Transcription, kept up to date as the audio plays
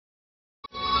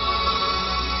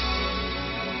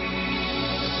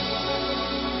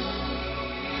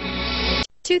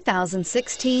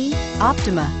2016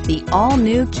 Optima. The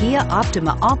all-new Kia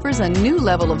Optima offers a new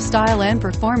level of style and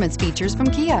performance features from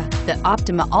Kia. The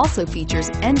Optima also features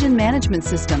engine management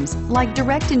systems like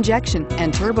direct injection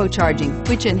and turbocharging,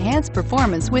 which enhance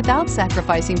performance without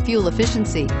sacrificing fuel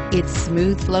efficiency. Its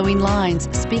smooth flowing lines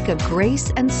speak of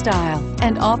grace and style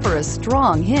and offer a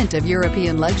strong hint of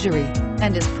European luxury,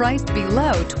 and is priced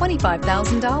below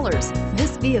 $25,000.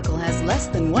 This vehicle has less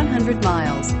than 100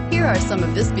 miles. Here are some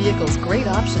of this vehicle's great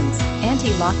options: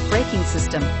 anti-lock braking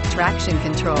system, traction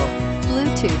control,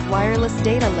 Bluetooth wireless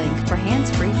data link for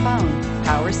hands-free phone,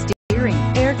 power steering,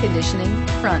 air conditioning,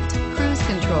 front, cruise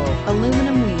control,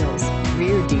 aluminum wheels,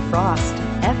 rear defrost,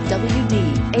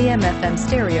 FWD, AM/FM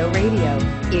stereo radio.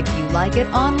 If you like it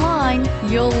online,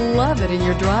 you'll love it in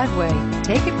your driveway.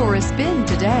 Take it for a spin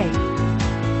today.